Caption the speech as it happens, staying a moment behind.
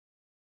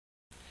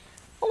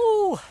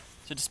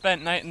to the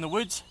spent night in the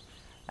woods,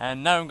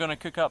 and now I'm going to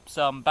cook up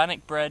some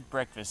Bannock bread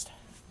breakfast.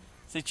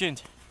 Stay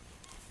tuned.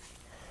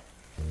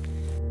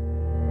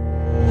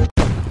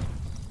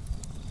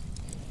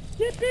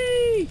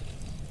 Yippee!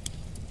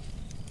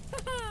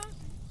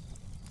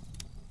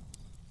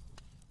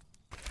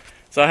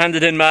 So I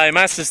handed in my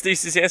master's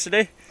thesis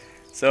yesterday,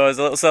 so as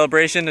a little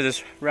celebration I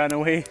just ran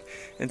away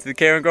into the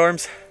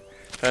Cairngorms,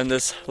 found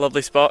this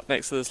lovely spot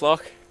next to this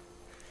loch,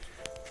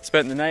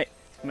 spent the night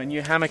in my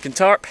new hammock and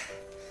tarp.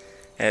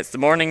 It's the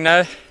morning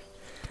now,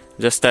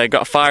 just got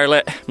a fire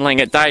lit, I'm letting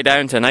it die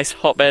down to a nice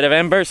hot bed of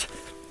embers.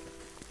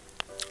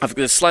 I've got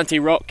this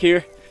slanty rock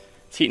here,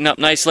 it's heating up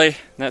nicely, and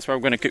that's where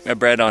I'm going to cook my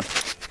bread on.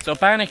 So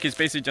Bannock is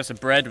basically just a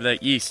bread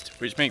without yeast,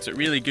 which makes it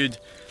really good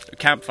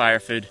campfire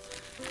food.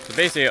 So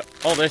basically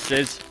all this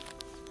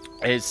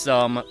is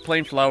some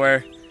plain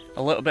flour,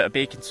 a little bit of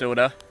baking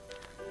soda,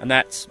 and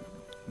that's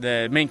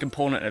the main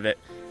component of it.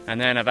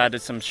 And then I've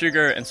added some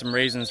sugar and some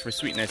raisins for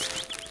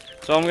sweetness.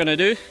 So all I'm going to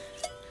do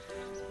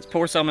is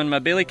pour some in my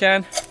Bailey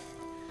can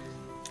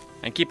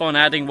and keep on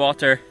adding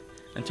water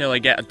until I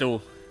get a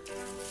dough.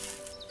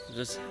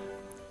 Just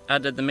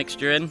added the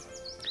mixture in,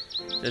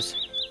 just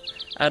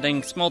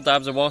adding small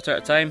dabs of water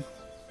at a time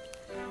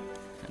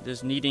and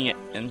just kneading it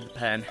in the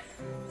pan.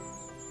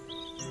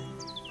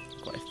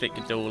 Quite a thick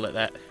dough like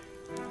that.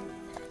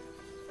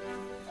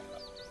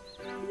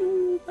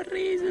 Ooh, my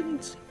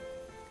raisins!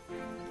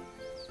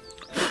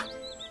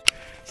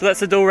 So that's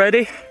the dough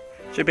ready.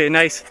 Should be a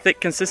nice thick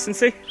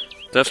consistency.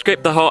 So I've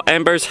scraped the hot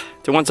embers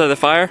to one side of the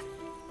fire,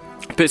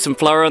 put some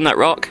flour on that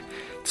rock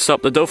to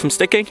stop the dough from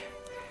sticking,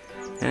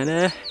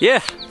 and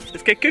yeah,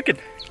 let's get cooking.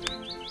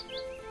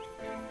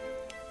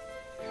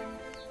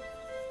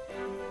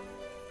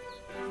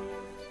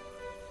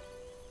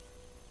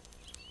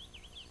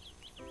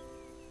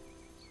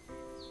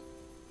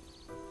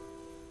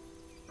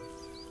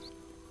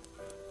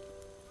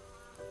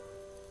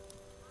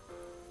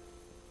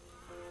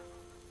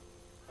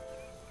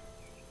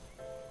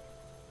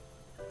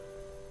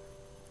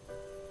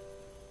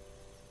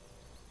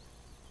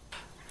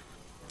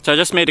 So I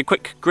just made a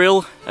quick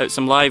grill out of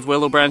some live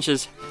willow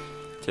branches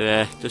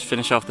to just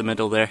finish off the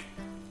middle there.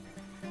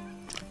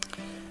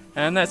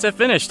 And that's it,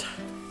 finished.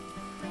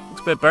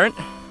 Looks a bit burnt.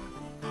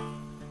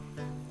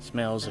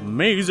 Smells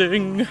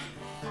amazing.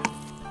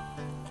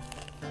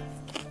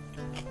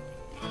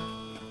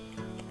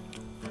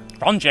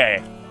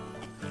 Crunchy.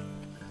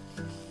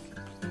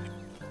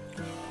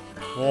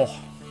 Oh,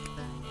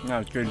 that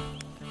was good.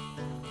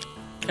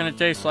 Kind of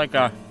tastes like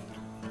a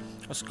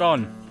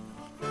scone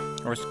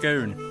or a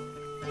scone.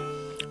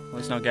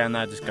 Let's not get in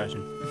that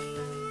discussion.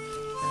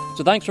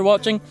 So thanks for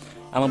watching,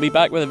 and I'll be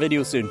back with a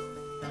video soon.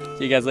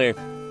 See you guys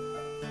later.